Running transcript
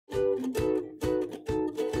Hi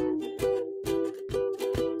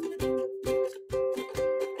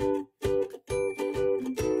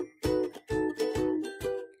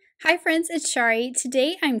friends, it's Chari.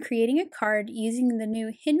 Today I'm creating a card using the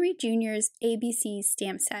new Henry Jr.'s ABC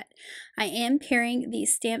stamp set. I am pairing the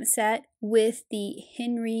stamp set with the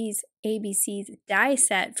Henry's ABC's die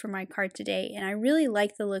set for my card today, and I really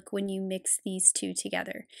like the look when you mix these two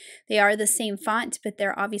together. They are the same font, but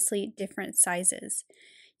they're obviously different sizes.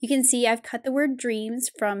 You can see I've cut the word dreams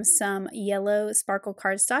from some yellow sparkle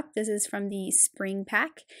cardstock. This is from the spring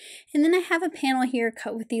pack. And then I have a panel here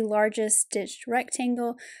cut with the largest stitched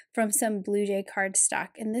rectangle from some blue Jay cardstock.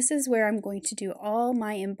 And this is where I'm going to do all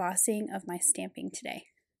my embossing of my stamping today.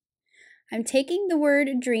 I'm taking the word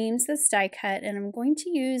dreams that's die cut, and I'm going to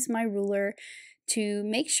use my ruler to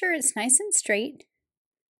make sure it's nice and straight.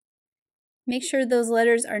 Make sure those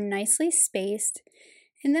letters are nicely spaced.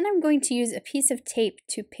 And then I'm going to use a piece of tape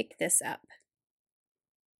to pick this up.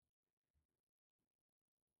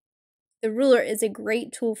 The ruler is a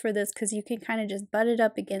great tool for this because you can kind of just butt it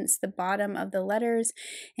up against the bottom of the letters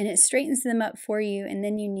and it straightens them up for you, and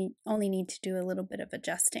then you only need to do a little bit of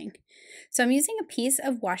adjusting. So I'm using a piece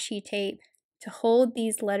of washi tape to hold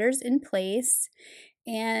these letters in place,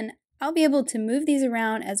 and I'll be able to move these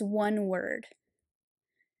around as one word.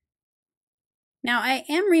 Now I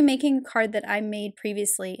am remaking a card that I made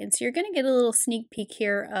previously, and so you're going to get a little sneak peek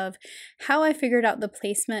here of how I figured out the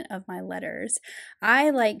placement of my letters. I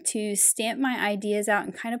like to stamp my ideas out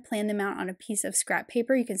and kind of plan them out on a piece of scrap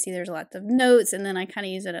paper. You can see there's lots of notes, and then I kind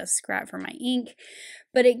of use it as scrap for my ink,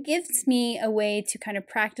 but it gives me a way to kind of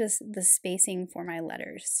practice the spacing for my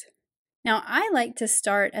letters. Now I like to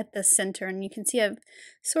start at the center, and you can see I've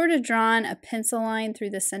sort of drawn a pencil line through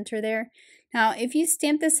the center there. Now, if you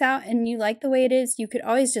stamp this out and you like the way it is, you could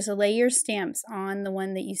always just lay your stamps on the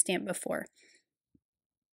one that you stamped before.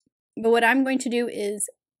 But what I'm going to do is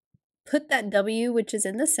put that W, which is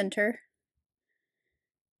in the center,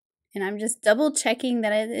 and I'm just double checking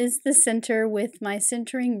that it is the center with my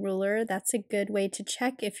centering ruler. That's a good way to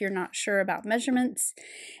check if you're not sure about measurements.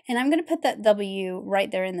 And I'm going to put that W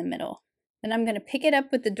right there in the middle. Then I'm going to pick it up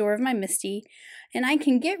with the door of my MISTI, and I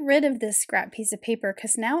can get rid of this scrap piece of paper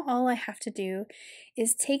because now all I have to do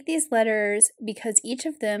is take these letters, because each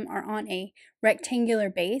of them are on a rectangular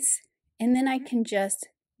base, and then I can just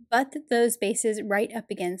butt those bases right up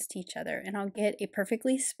against each other and I'll get a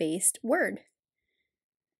perfectly spaced word.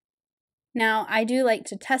 Now, I do like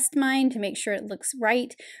to test mine to make sure it looks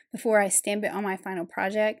right before I stamp it on my final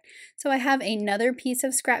project. So I have another piece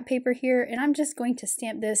of scrap paper here, and I'm just going to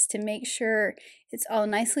stamp this to make sure it's all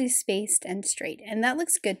nicely spaced and straight. And that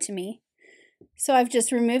looks good to me. So I've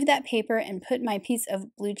just removed that paper and put my piece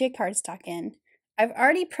of blue Jay cardstock in. I've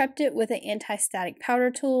already prepped it with an anti-static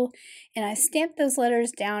powder tool, and I stamped those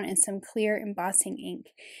letters down in some clear embossing ink.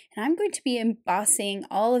 And I'm going to be embossing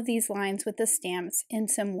all of these lines with the stamps in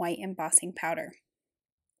some white embossing powder.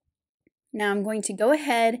 Now I'm going to go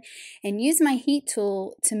ahead and use my heat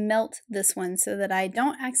tool to melt this one so that I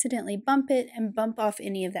don't accidentally bump it and bump off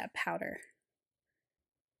any of that powder.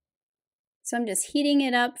 So I'm just heating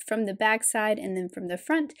it up from the back side and then from the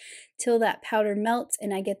front till that powder melts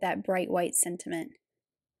and I get that bright white sentiment.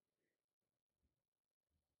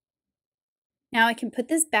 Now I can put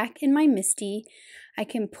this back in my MISTI. I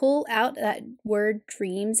can pull out that word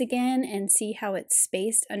dreams again and see how it's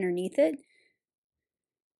spaced underneath it.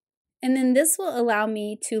 And then this will allow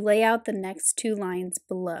me to lay out the next two lines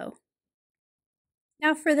below.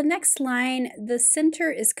 Now for the next line, the center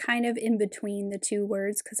is kind of in between the two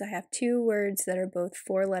words because I have two words that are both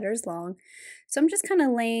 4 letters long. So I'm just kind of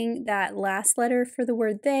laying that last letter for the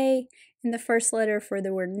word they and the first letter for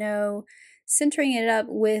the word no, centering it up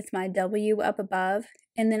with my W up above.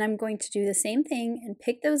 And then I'm going to do the same thing and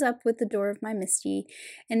pick those up with the door of my MISTI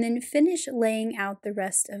and then finish laying out the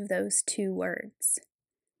rest of those two words.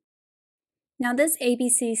 Now this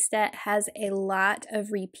ABC set has a lot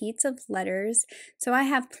of repeats of letters, so I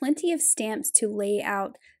have plenty of stamps to lay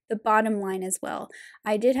out the bottom line as well.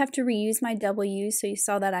 I did have to reuse my W, so you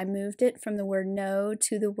saw that I moved it from the word no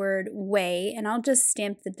to the word way, and I'll just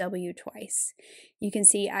stamp the W twice. You can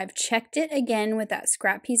see I've checked it again with that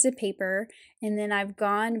scrap piece of paper, and then I've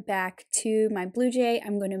gone back to my blue jay.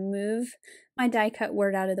 I'm going to move my die cut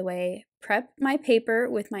word out of the way, prep my paper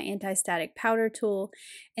with my anti-static powder tool,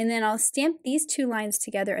 and then I'll stamp these two lines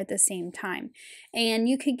together at the same time. And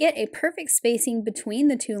you could get a perfect spacing between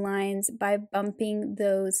the two lines by bumping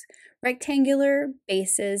those rectangular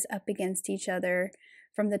bases up against each other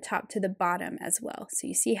from the top to the bottom as well. So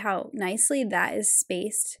you see how nicely that is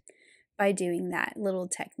spaced by doing that little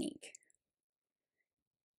technique.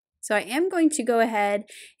 So I am going to go ahead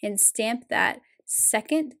and stamp that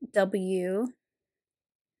second W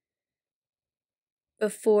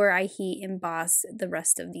before I heat emboss the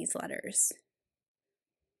rest of these letters.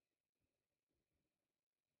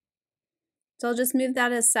 So I'll just move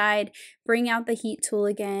that aside, bring out the heat tool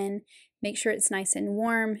again, make sure it's nice and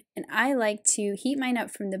warm, and I like to heat mine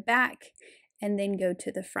up from the back and then go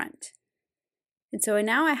to the front. And so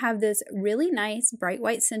now I have this really nice bright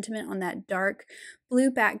white sentiment on that dark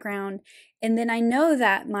blue background, and then I know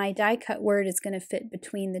that my die cut word is going to fit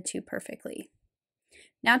between the two perfectly.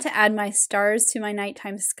 Now to add my stars to my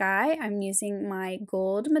nighttime sky, I'm using my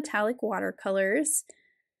gold metallic watercolors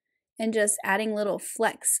and just adding little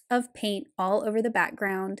flecks of paint all over the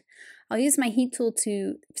background. I'll use my heat tool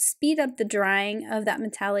to speed up the drying of that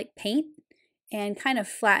metallic paint and kind of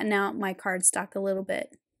flatten out my cardstock a little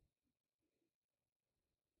bit.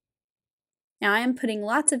 Now I am putting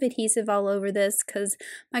lots of adhesive all over this because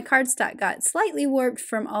my cardstock got slightly warped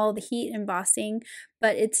from all the heat embossing,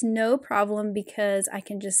 but it's no problem because I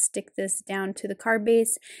can just stick this down to the card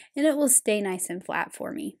base and it will stay nice and flat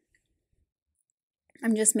for me.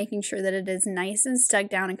 I'm just making sure that it is nice and stuck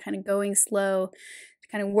down and kind of going slow to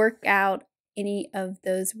kind of work out any of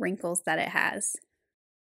those wrinkles that it has.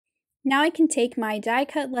 Now I can take my die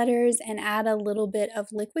cut letters and add a little bit of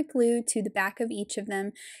liquid glue to the back of each of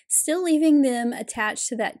them, still leaving them attached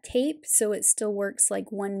to that tape so it still works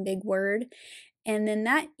like one big word. And then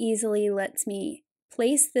that easily lets me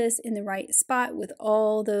place this in the right spot with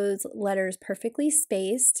all those letters perfectly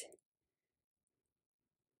spaced.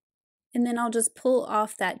 And then I'll just pull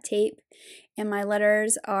off that tape and my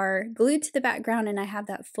letters are glued to the background and I have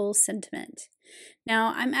that full sentiment.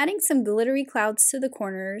 Now I'm adding some glittery clouds to the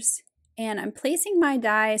corners and I'm placing my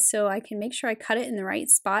die so I can make sure I cut it in the right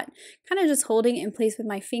spot, kind of just holding it in place with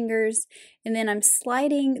my fingers, and then I'm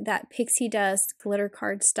sliding that pixie dust glitter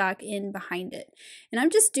cardstock in behind it. And I'm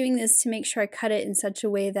just doing this to make sure I cut it in such a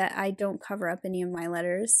way that I don't cover up any of my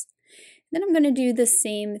letters. Then I'm going to do the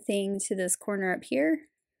same thing to this corner up here.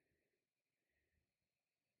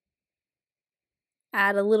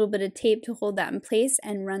 Add a little bit of tape to hold that in place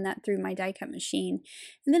and run that through my die cut machine.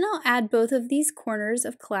 And then I'll add both of these corners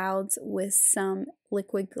of clouds with some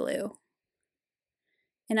liquid glue.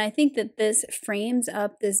 And I think that this frames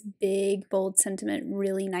up this big, bold sentiment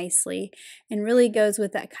really nicely and really goes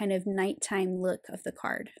with that kind of nighttime look of the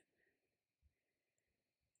card.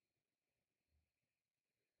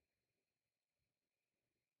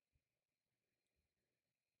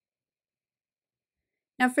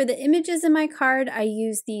 Now for the images in my card, I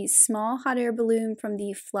used the small hot air balloon from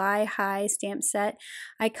the Fly High stamp set.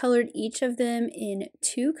 I colored each of them in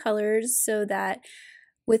 2 colors so that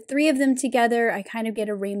with 3 of them together, I kind of get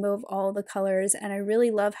a rainbow of all the colors, and I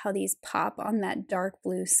really love how these pop on that dark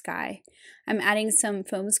blue sky. I'm adding some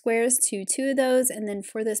foam squares to 2 of those, and then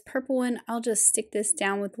for this purple one, I'll just stick this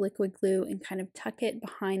down with liquid glue and kind of tuck it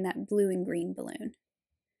behind that blue and green balloon.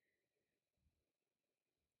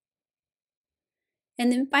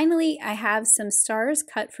 And then finally, I have some stars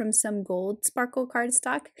cut from some gold sparkle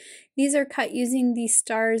cardstock. These are cut using the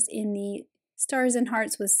stars in the Stars and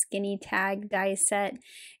Hearts with Skinny Tag die set.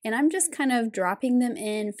 And I'm just kind of dropping them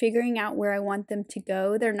in, figuring out where I want them to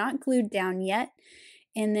go. They're not glued down yet.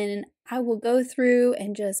 And then I will go through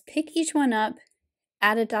and just pick each one up,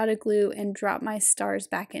 add a dot of glue, and drop my stars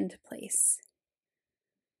back into place.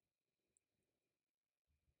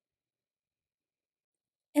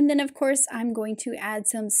 And then of course I'm going to add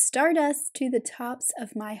some stardust to the tops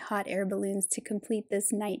of my hot air balloons to complete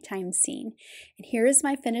this nighttime scene. And here is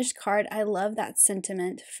my finished card. I love that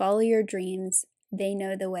sentiment. Follow your dreams. They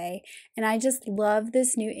know the way. And I just love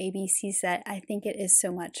this new ABC set. I think it is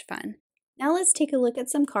so much fun. Now let's take a look at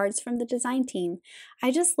some cards from the design team. I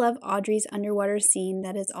just love Audrey's underwater scene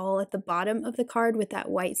that is all at the bottom of the card with that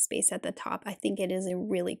white space at the top. I think it is a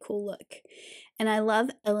really cool look. And I love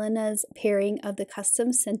Elena's pairing of the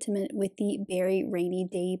custom sentiment with the Berry Rainy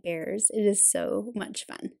Day Bears. It is so much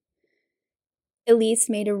fun. Elise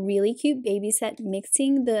made a really cute baby set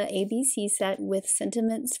mixing the ABC set with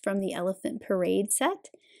sentiments from the Elephant Parade set.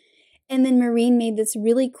 And then Maureen made this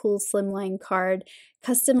really cool slimline card,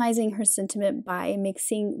 customizing her sentiment by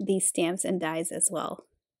mixing these stamps and dies as well.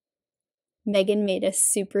 Megan made a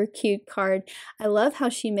super cute card. I love how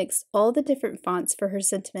she mixed all the different fonts for her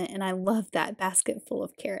sentiment, and I love that basket full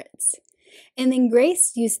of carrots. And then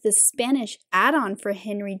Grace used the Spanish add-on for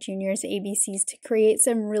Henry Jr.'s ABCs to create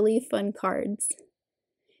some really fun cards.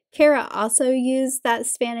 Kara also used that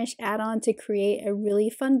Spanish add-on to create a really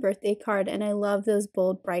fun birthday card, and I love those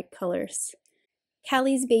bold, bright colors.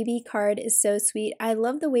 Callie's baby card is so sweet. I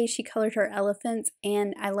love the way she colored her elephants,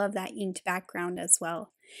 and I love that inked background as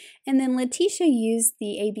well. And then Letitia used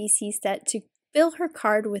the ABC set to fill her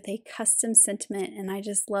card with a custom sentiment, and I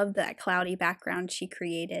just love that cloudy background she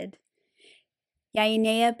created.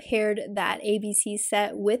 Yainea paired that ABC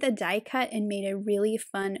set with a die cut and made a really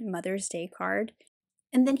fun Mother's Day card.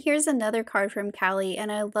 And then here's another card from Callie,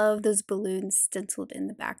 and I love those balloons stenciled in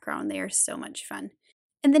the background. They are so much fun.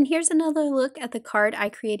 And then here's another look at the card I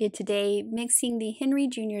created today, mixing the Henry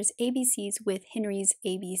Jr.'s ABCs with Henry's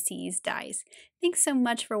ABCs dies. Thanks so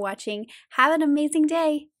much for watching. Have an amazing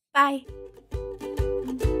day. Bye.